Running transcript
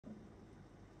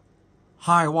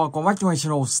Hi, welcome back to my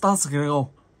channel, Start Scale.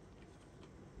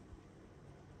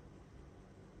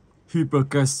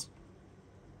 Hypercast.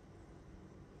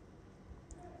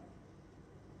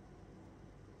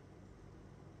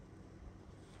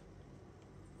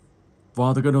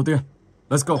 Vào từ kênh đầu tiên.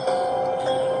 Let's go.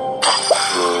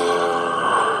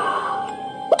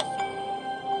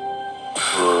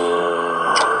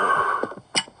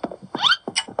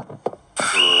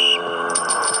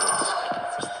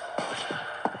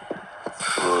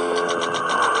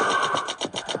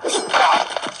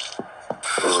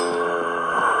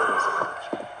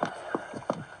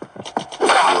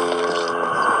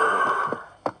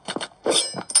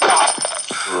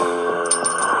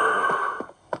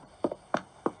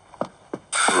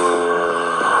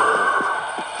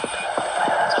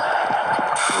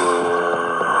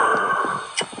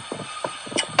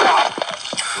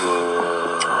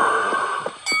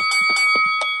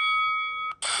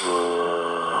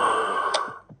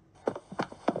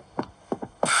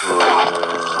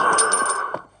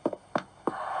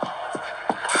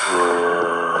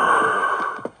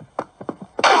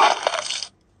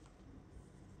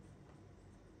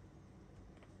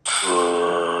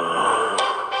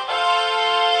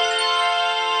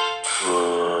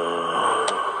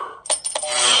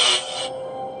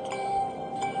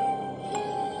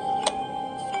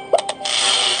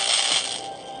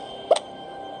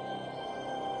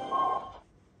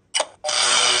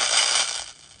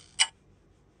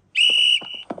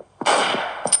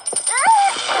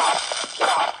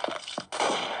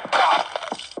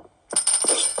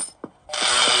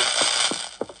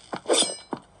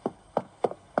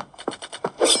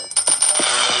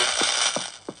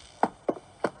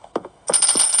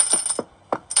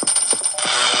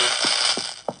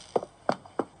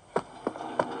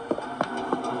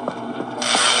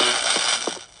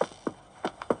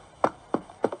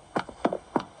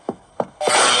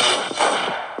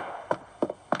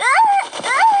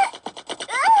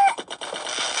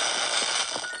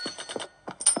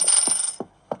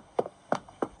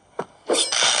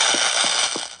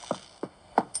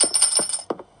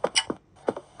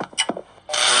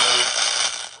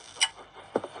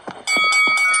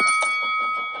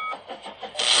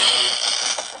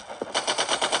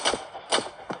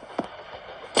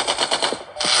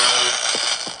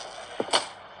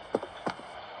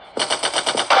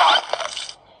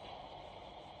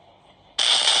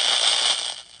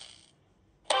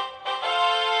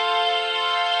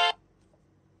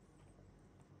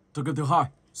 Từ kênh thứ hai,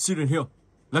 Siren here.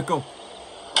 Let's go.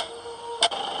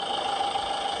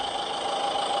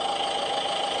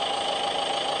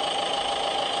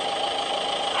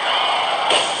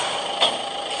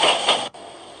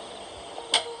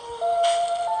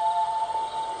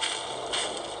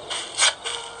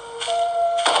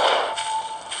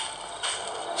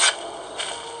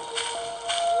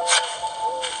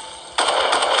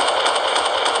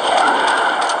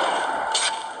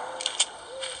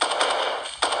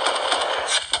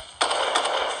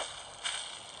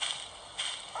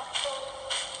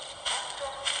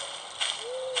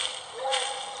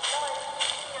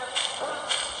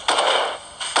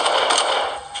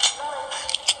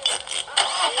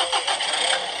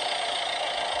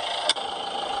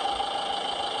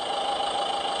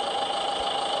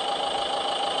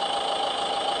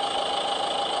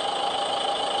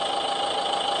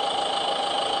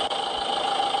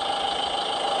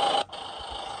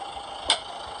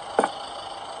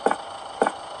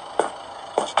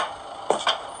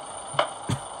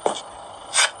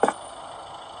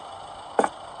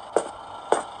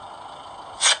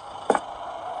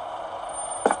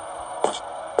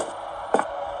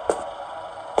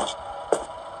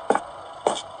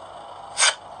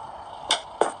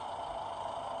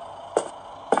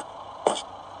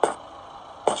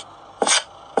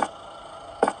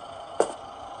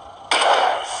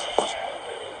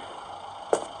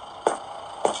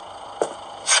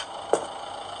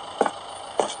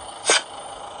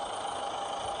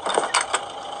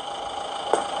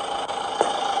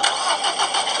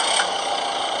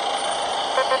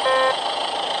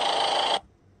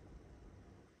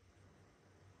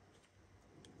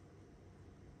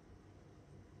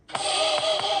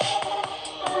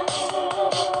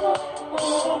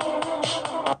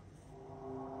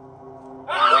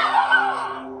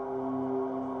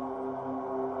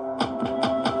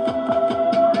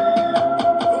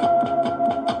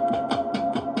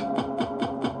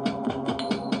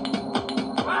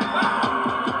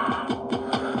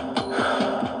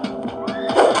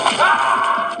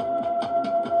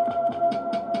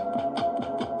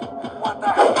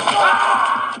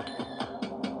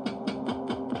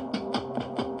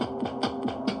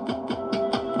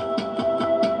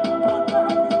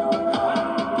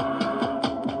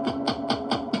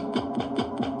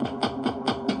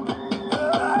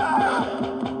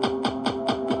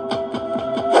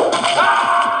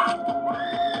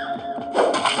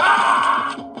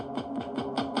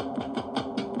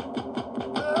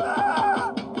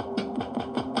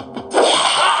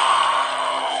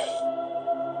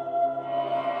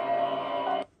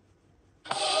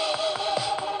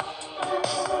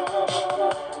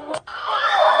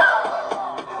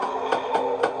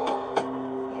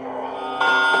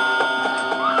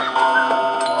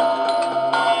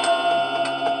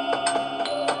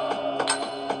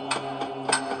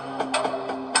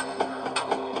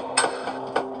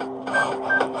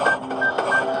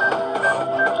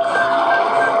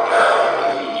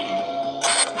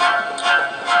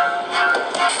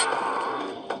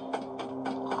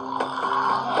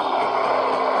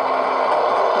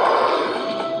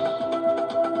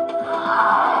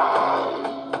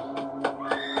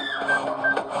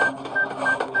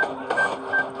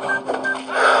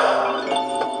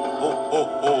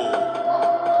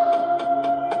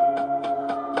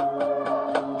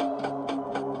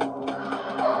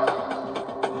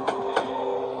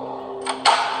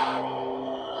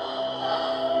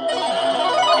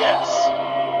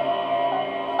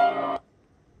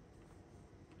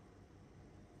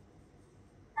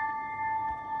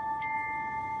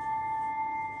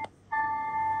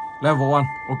 Level 1,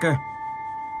 ok.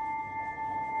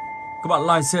 Các bạn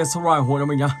like, share, subscribe ủng hộ cho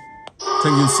mình nhá.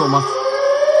 Thank you so much.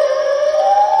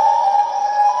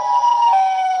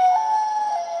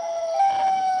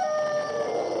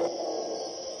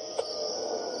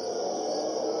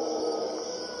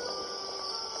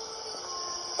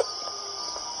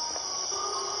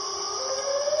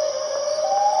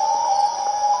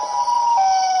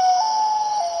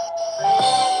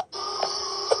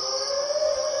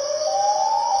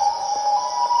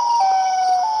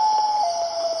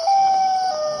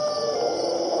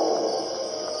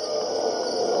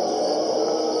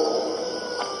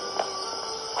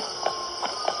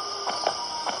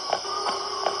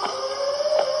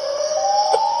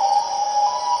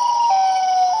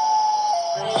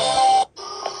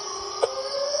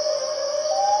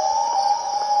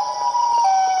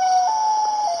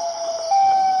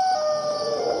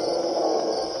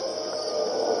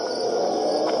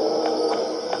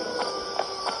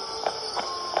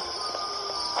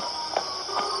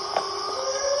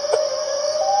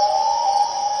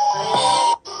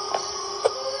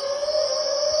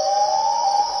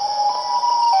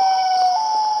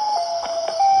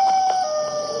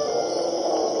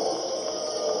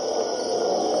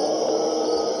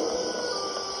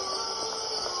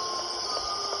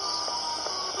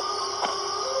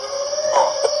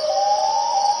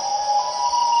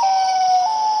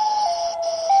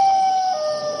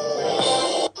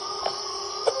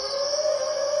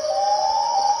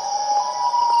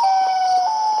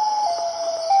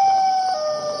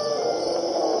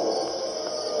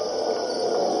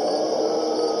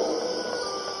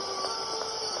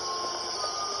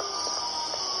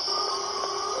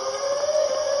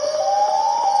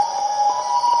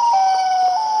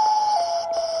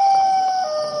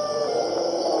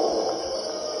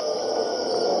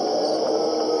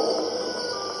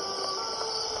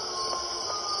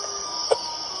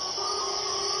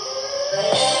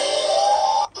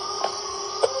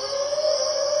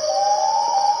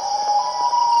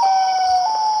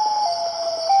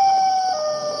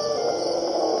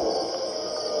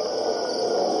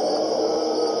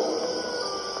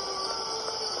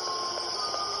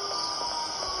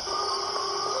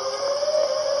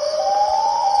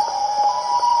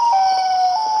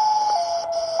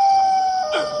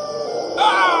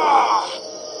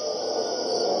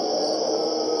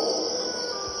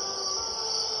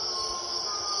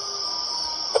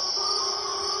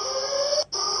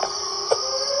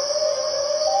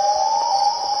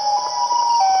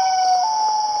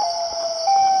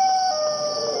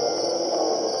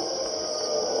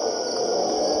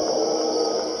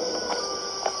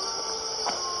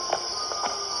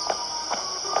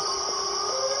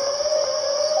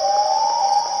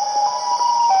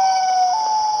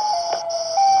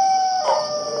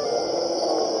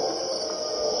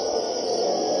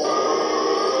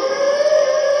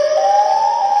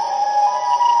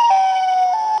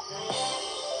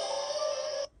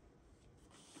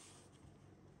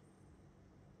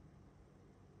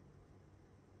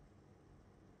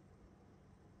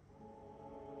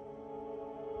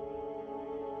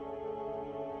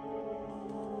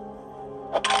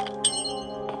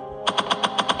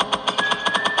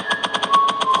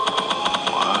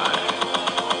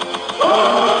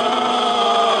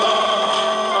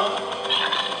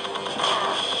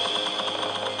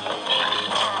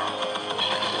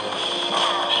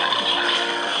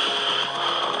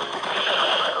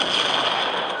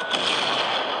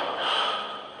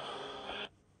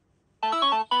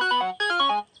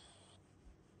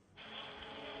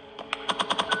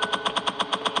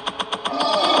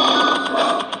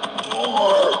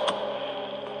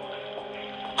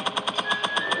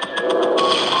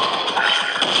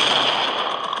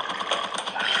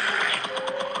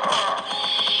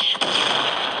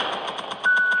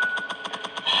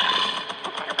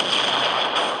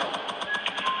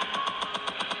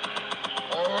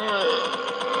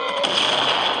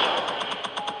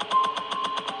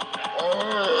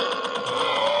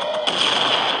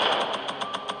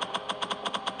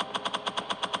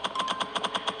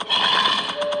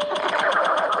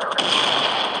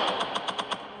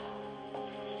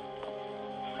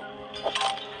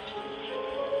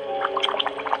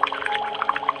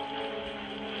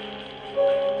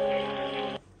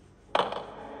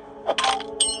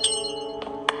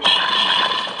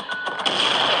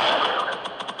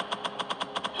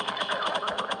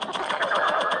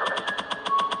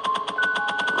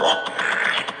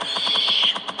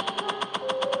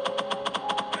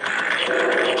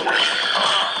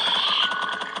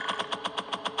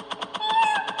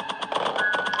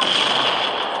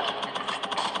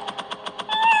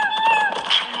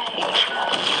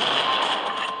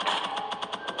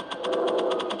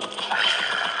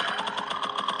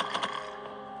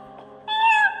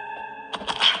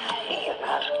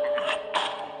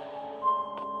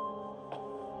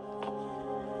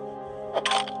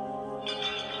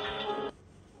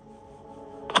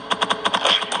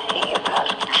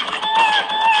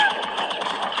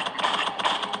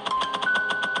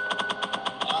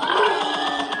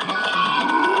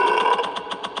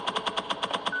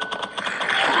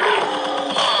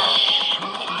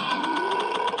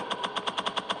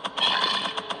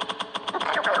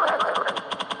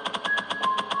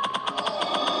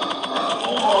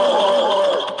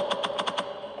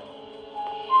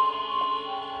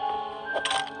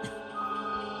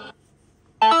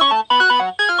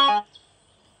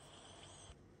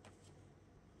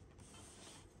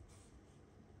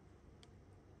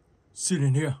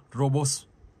 Siren here, robots.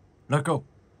 Let's go.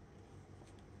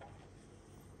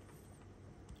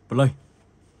 Play.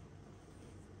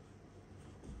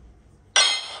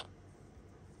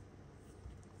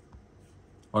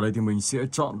 Ở đây thì mình sẽ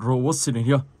chọn robot Siren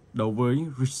here đấu với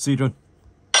Siren.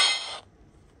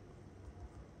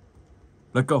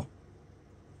 Let's go.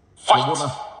 Robot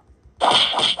nào.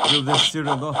 Kill this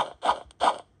Siren thôi.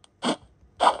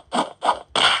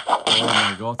 Oh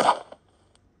my god.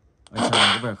 Anh chàng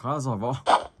này có vẻ khá giỏi võ.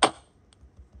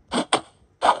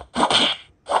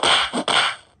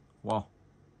 Wow.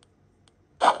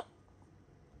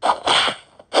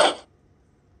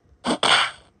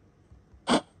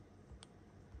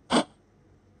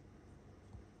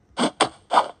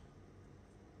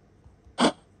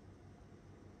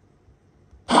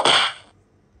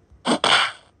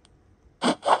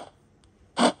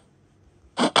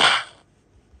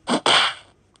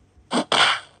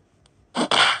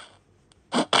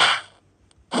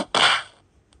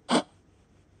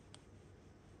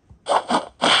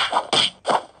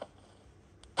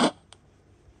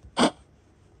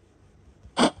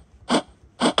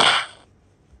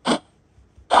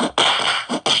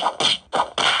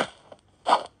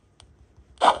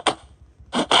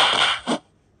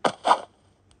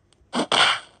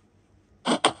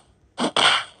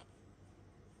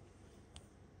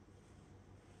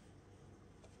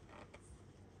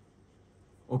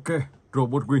 Okay,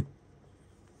 robot win.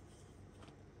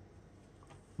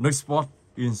 Nextbots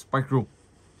in Backrooms.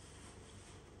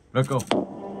 Let's go.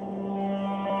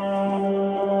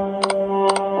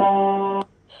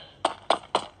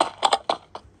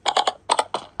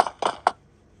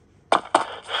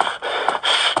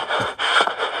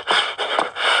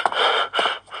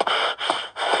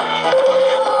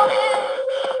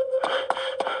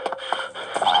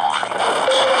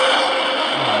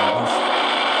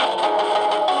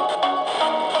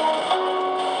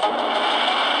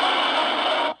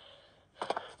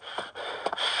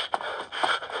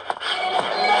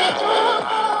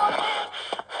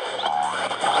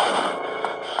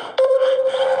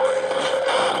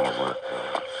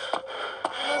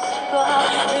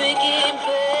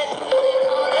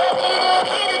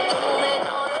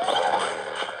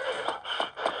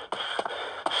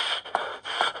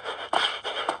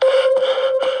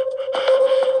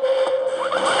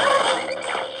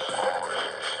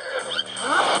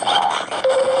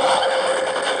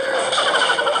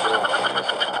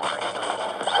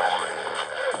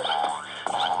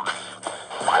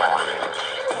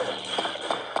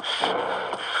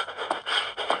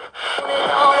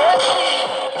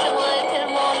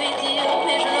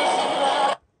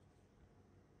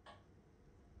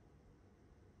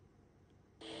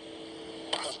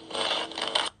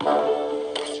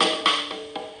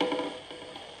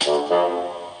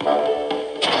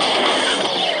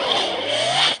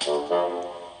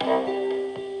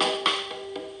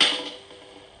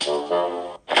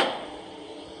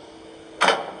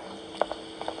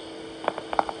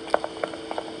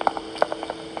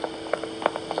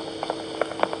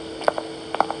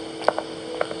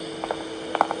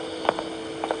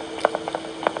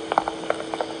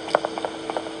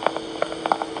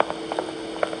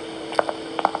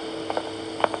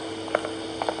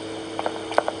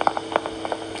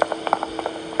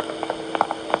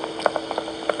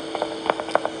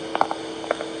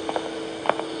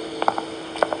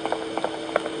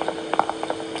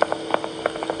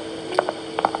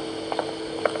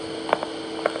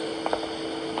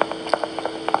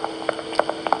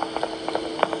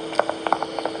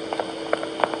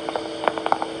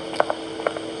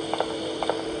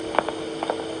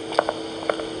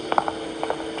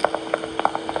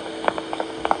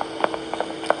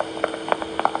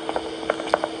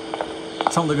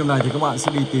 Trong tựa game này thì các bạn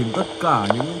sẽ đi tìm tất cả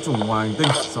những chủng loài hành tinh,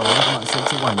 sau đó các bạn sẽ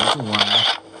chụp ảnh những chủng loài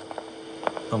này.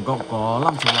 Tổng cộng có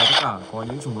 5 chủng loài tất cả, có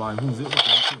những chủng loài hung dữ và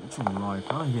có những chủng loài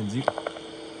khá là hiền dịu.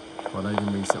 Ở đây thì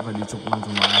mình sẽ phải đi chụp 5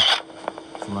 chủng loài này.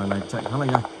 Chủng loài này chạy khá là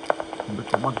nhanh, không biết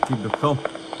có bắt kịp được không.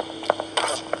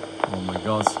 Oh my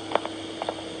god.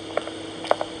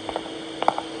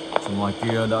 Chủng loài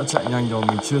kia đã chạy nhanh rồi,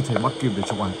 mình chưa thể bắt kịp để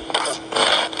chụp ảnh.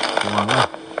 Cố gắng này.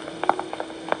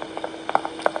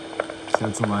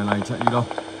 Xem chủng loài này chạy đi đâu.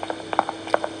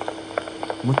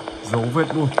 Mất dấu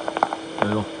vết luôn.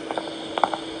 Đây rồi.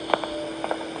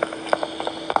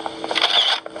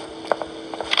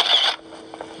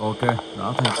 Ok,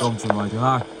 đã thành công chủng loài thứ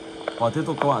hai. Và tiếp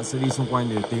tục các bạn sẽ đi xung quanh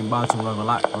để tìm 3 chủng loài còn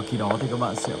lại. Và khi đó thì các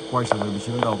bạn sẽ quay trở về vị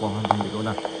trí ban đầu và hoàn thành được câu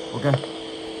này. Ok.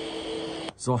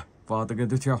 Rồi, và tựa game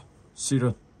tiếp theo,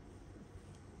 Siren.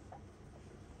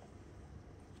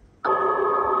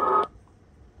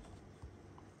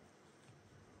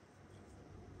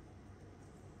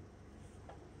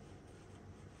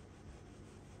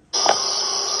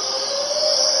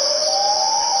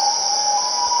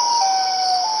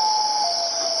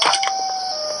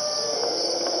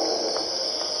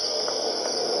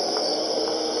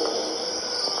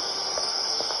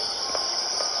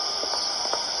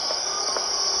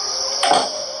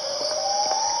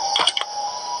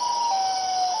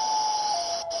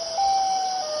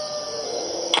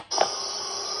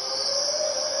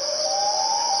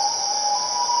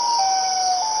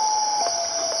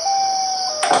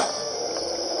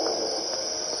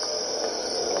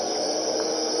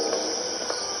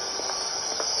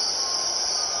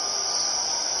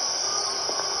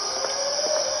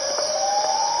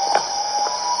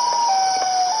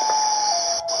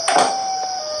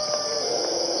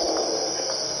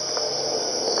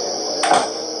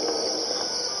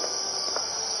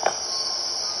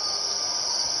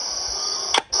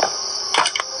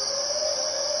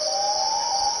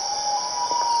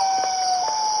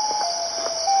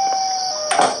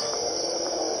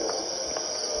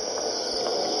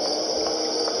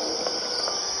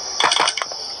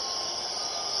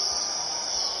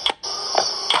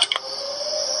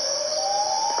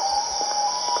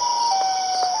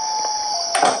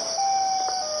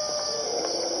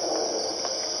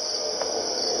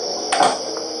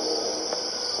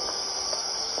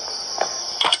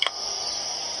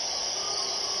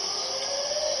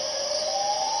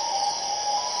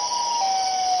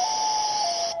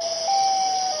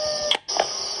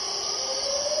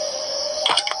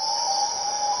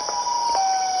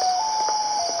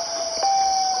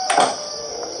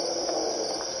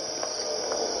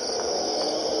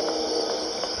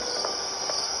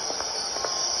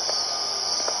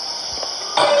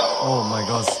 Oh my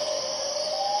god.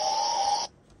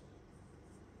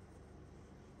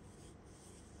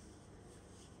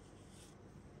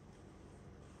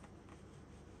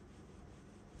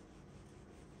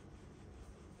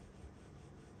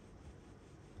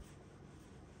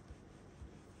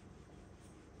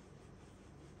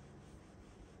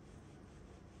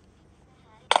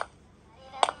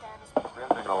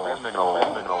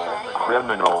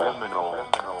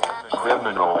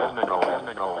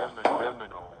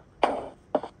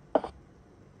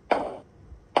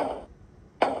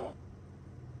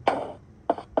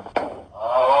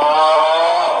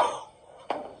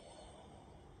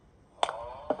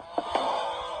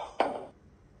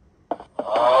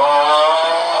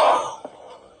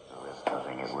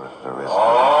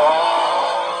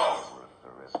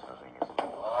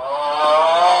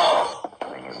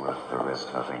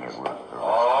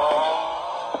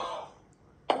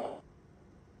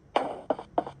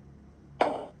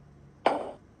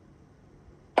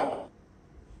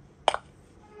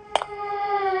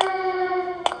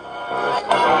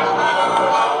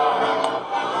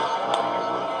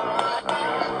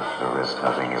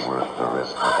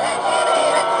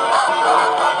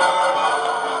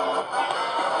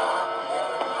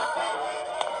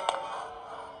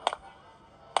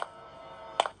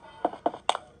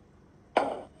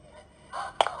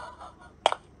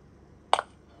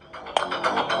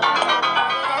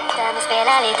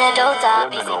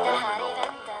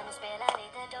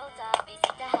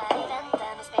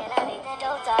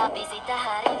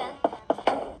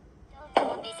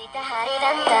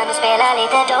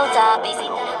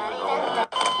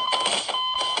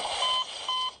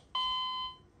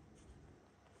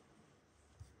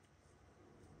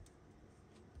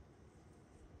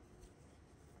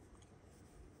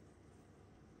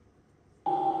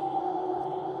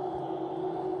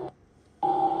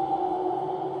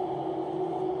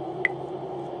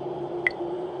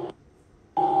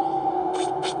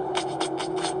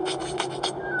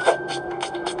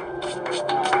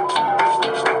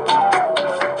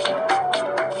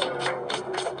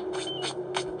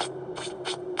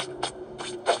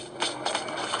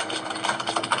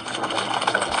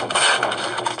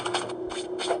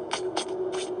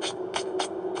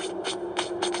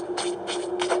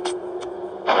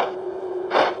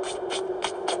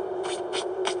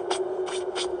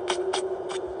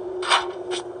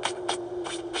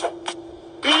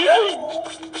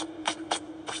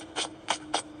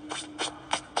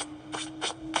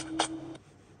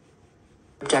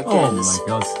 Oh my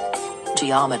god.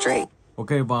 Geometry. Ok,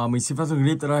 và mình xin phép dừng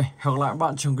clip tại đây. Hẹn gặp lại các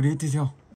bạn trong clip tiếp theo.